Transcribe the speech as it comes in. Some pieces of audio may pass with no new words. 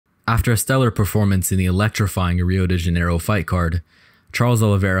After a stellar performance in the electrifying Rio de Janeiro fight card, Charles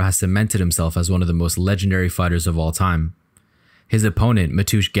Oliveira has cemented himself as one of the most legendary fighters of all time. His opponent,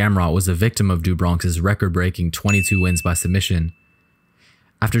 Mateusz Gamrot, was a victim of Bronx's record-breaking 22 wins by submission.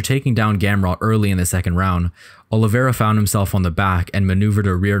 After taking down Gamrot early in the second round, Oliveira found himself on the back and maneuvered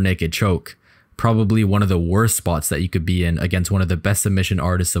a rear naked choke, probably one of the worst spots that you could be in against one of the best submission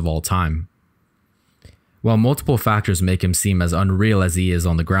artists of all time. While multiple factors make him seem as unreal as he is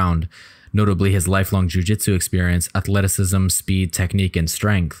on the ground, notably his lifelong jiu-jitsu experience, athleticism, speed, technique, and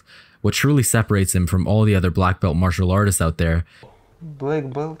strength, what truly separates him from all the other black belt martial artists out there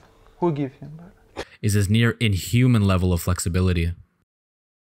black belt? Who gave him that? Is his near inhuman level of flexibility.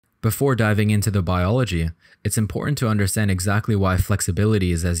 Before diving into the biology, it's important to understand exactly why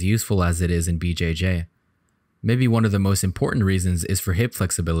flexibility is as useful as it is in BJJ. Maybe one of the most important reasons is for hip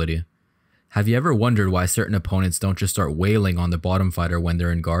flexibility. Have you ever wondered why certain opponents don't just start wailing on the bottom fighter when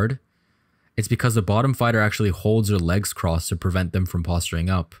they're in guard? It's because the bottom fighter actually holds their legs crossed to prevent them from posturing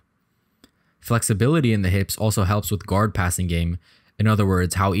up. Flexibility in the hips also helps with guard passing game, in other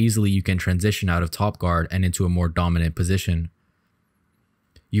words, how easily you can transition out of top guard and into a more dominant position.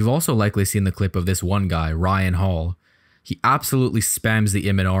 You've also likely seen the clip of this one guy, Ryan Hall. He absolutely spams the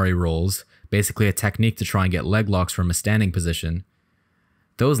Imanari rolls, basically a technique to try and get leg locks from a standing position.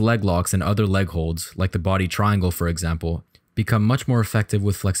 Those leg locks and other leg holds, like the body triangle for example, become much more effective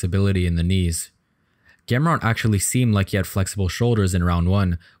with flexibility in the knees. Gamrot actually seemed like he had flexible shoulders in round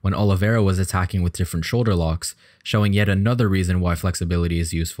 1 when Oliveira was attacking with different shoulder locks, showing yet another reason why flexibility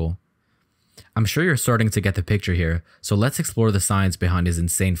is useful. I'm sure you're starting to get the picture here, so let's explore the science behind his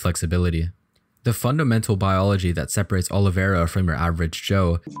insane flexibility. The fundamental biology that separates Oliveira from your average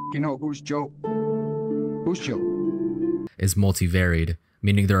Joe, You know, who's Joe? Who's Joe? is multivariate,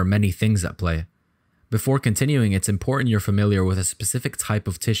 meaning there are many things at play. Before continuing, it's important you're familiar with a specific type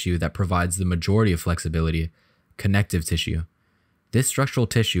of tissue that provides the majority of flexibility, connective tissue. This structural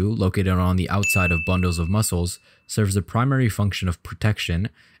tissue, located on the outside of bundles of muscles, serves the primary function of protection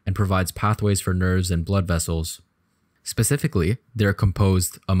and provides pathways for nerves and blood vessels. Specifically, they are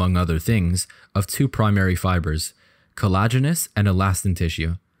composed, among other things, of two primary fibers, collagenous and elastin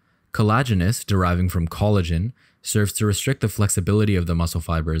tissue. Collagenous, deriving from collagen, serves to restrict the flexibility of the muscle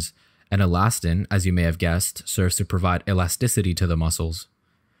fibers, and elastin, as you may have guessed, serves to provide elasticity to the muscles.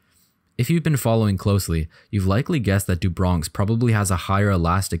 If you've been following closely, you've likely guessed that Bronx probably has a higher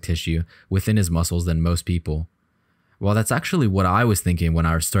elastic tissue within his muscles than most people. While that's actually what I was thinking when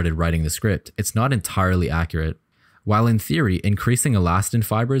I started writing the script, it's not entirely accurate. While in theory, increasing elastin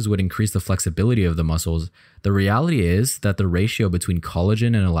fibers would increase the flexibility of the muscles, the reality is that the ratio between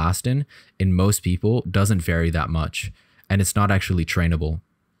collagen and elastin in most people doesn't vary that much, and it's not actually trainable.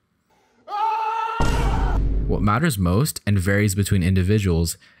 What matters most and varies between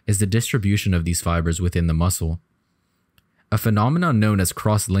individuals is the distribution of these fibers within the muscle. A phenomenon known as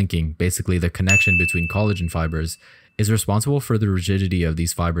cross-linking, basically the connection between collagen fibers, is responsible for the rigidity of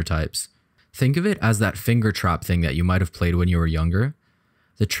these fiber types. Think of it as that finger trap thing that you might have played when you were younger.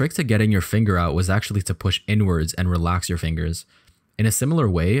 The trick to getting your finger out was actually to push inwards and relax your fingers. In a similar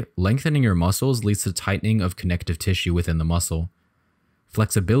way, lengthening your muscles leads to tightening of connective tissue within the muscle.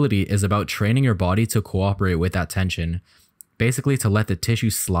 Flexibility is about training your body to cooperate with that tension, basically to let the tissue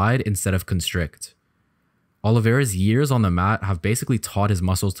slide instead of constrict. Oliveira's years on the mat have basically taught his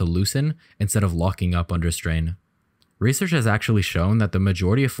muscles to loosen instead of locking up under strain. Research has actually shown that the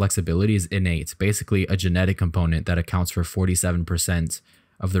majority of flexibility is innate, basically a genetic component that accounts for 47%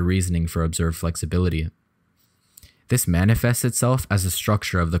 of the reasoning for observed flexibility. This manifests itself as the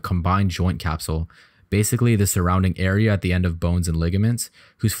structure of the combined joint capsule, basically the surrounding area at the end of bones and ligaments,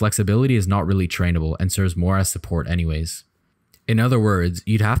 whose flexibility is not really trainable and serves more as support anyways. In other words,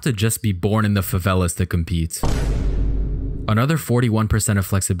 you'd have to just be born in the favelas to compete. Another 41% of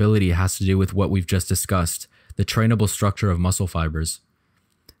flexibility has to do with what we've just discussed, the trainable structure of muscle fibers.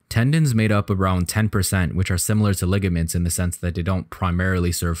 Tendons made up around 10%, which are similar to ligaments in the sense that they don't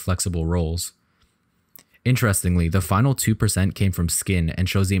primarily serve flexible roles. Interestingly, the final 2% came from skin and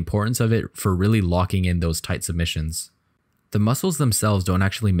shows the importance of it for really locking in those tight submissions. The muscles themselves don't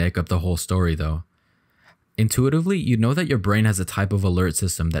actually make up the whole story though. Intuitively, you know that your brain has a type of alert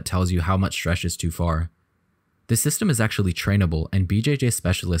system that tells you how much stretch is too far. This system is actually trainable, and BJJ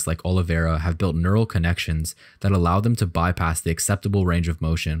specialists like Oliveira have built neural connections that allow them to bypass the acceptable range of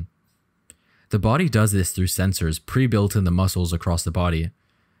motion. The body does this through sensors pre-built in the muscles across the body.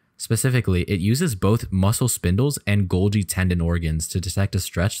 Specifically, it uses both muscle spindles and Golgi tendon organs to detect a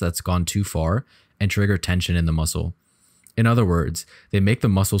stretch that's gone too far and trigger tension in the muscle. In other words, they make the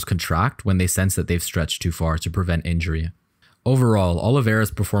muscles contract when they sense that they've stretched too far to prevent injury. Overall,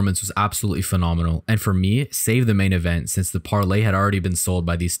 Oliveira's performance was absolutely phenomenal, and for me, saved the main event since the parlay had already been sold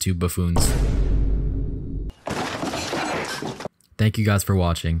by these two buffoons. Thank you guys for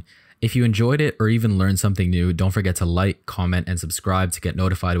watching. If you enjoyed it or even learned something new, don't forget to like, comment, and subscribe to get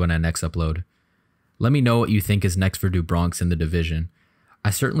notified when I next upload. Let me know what you think is next for Bronx in the division.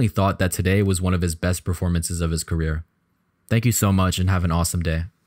 I certainly thought that today was one of his best performances of his career. Thank you so much and have an awesome day.